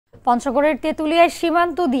পঞ্চগড়ের তেঁতুলিয়ায়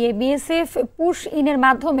সীমান্ত দিয়ে বিএসএফ পুশ ইনের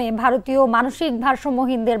মাধ্যমে ভারতীয় মানসিক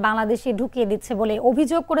ভারসাম্যহীনদের বাংলাদেশে ঢুকিয়ে দিচ্ছে বলে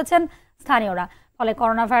অভিযোগ করেছেন স্থানীয়রা। ফলে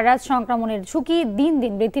করোনা ভাইরাস সংক্রমণের ঝুঁকি দিন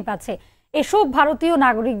দিন বৃদ্ধি পাচ্ছে। এসব ভারতীয়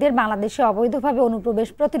নাগরিকদের বাংলাদেশে অবৈধভাবে অনুপ্রবেশ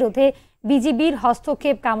প্রতিরোধে বিজিবির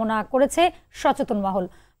হস্তক্ষেপ কামনা করেছে সচেতন মহল।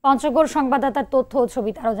 পঞ্চগড় সংবাদদাতার তথ্য ও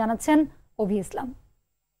ছবিতে আরও জানাচ্ছেন অভি ইসলাম।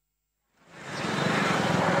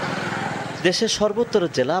 দেশের সর্বোত্তর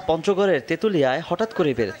জেলা পঞ্চগড়ের তেঁতুলিয়ায় হঠাৎ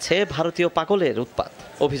করে বেড়েছে ভারতীয় পাগলের উৎপাত।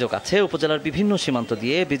 অভিযোগ আছে উপজেলার বিভিন্ন সীমান্ত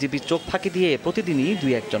দিয়ে বিজিবির চোখ ফাঁকি দিয়ে প্রতিদিনই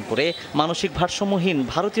 2-1 জন করে মানসিক ভারসাম্যহীন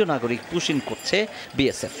ভারতীয় নাগরিক পুশ ইন করছে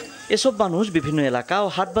বিএসএফ। এসব মানুষ বিভিন্ন এলাকা ও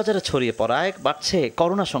হাটবাজারে ছড়িয়ে পড়ায় বাড়ছে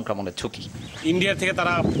করোনা সংক্রমণের ঝুঁকি। ইন্ডিয়া থেকে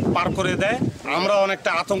তারা পার করে দেয়, আমরা অনেকটা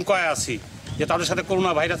আতঙ্কে আছি যে তাদের সাথে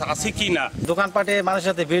করোনা ভাইরাস আছে কি না। দোকানপাটে মানুষের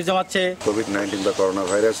সাথে ভিড় জমাচ্ছে। কোভিড-19 বা করোনা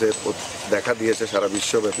ভাইরাসে দেখা দিয়েছে সারা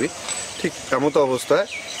বিশ্বব্যাপী। ঠিক এমতো অবস্থায়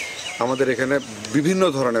আমাদের এখানে বিভিন্ন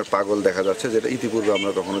ধরনের পাগল দেখা যাচ্ছে, যেটা ইতিপূর্বে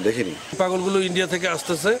আমরা কখনো দেখিনি। পাগলগুলো ইন্ডিয়া থেকে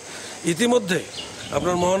আসতেছে। ইতিমধ্যে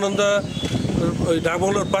আপনার মহানন্দা ওই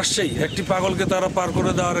ডাবলের পাশেই একটি পাগলকে তারা পার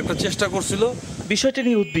করে দেওয়ার একটা চেষ্টা করছিল। বিষয়টি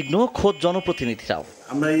নিয়ে উদ্বিগ্ন খোদ জনপ্রতিনিধিরাও।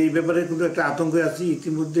 আমরা এই ব্যাপারে কিন্তু একটা আতঙ্কে আছি।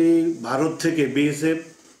 ইতিমধ্যে ভারত থেকে বিএসএফ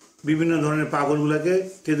বিভিন্ন ধরনের পাগলগুলোকে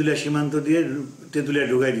তেঁতুলিয়া সীমান্ত দিয়ে তেঁতুলিয়া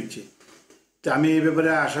ঢুকাই দিচ্ছে। তো আমি এই ব্যাপারে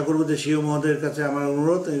আশা করবো যে সিও মহোদয়ের কাছে আমার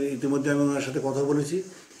অনুরোধ, ইতিমধ্যে আমি ওনার সাথে কথা বলেছি,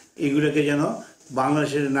 এইগুলোকে যেন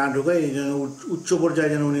বাংলাদেশে না ঢুকায়, এই জন্য উচ্চ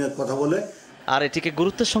পর্যায়ে যেন উনি কথা বলে। আর এটিকে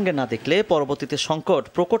গুরুত্বের সঙ্গে না দেখলে পরবর্তীতে সংকট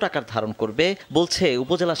প্রকট আকার ধারণ করবে বলছে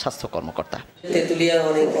উপজেলা স্বাস্থ্য কর্মকর্তা। তেঁতুলিয়া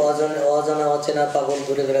অনেক অজানা অচেনা পাগল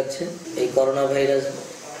ঘুরে বেড়াচ্ছে। এই করোনা ভাইরাস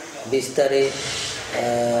বিস্তারে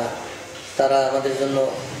তারা আমাদের জন্য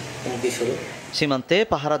হুমকি। সীমান্তে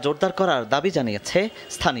পাহারা জোরদার করার দাবি জানিয়েছে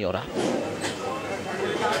স্থানীয়রা।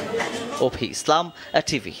 অভি ইসলাম,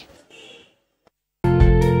 RTV।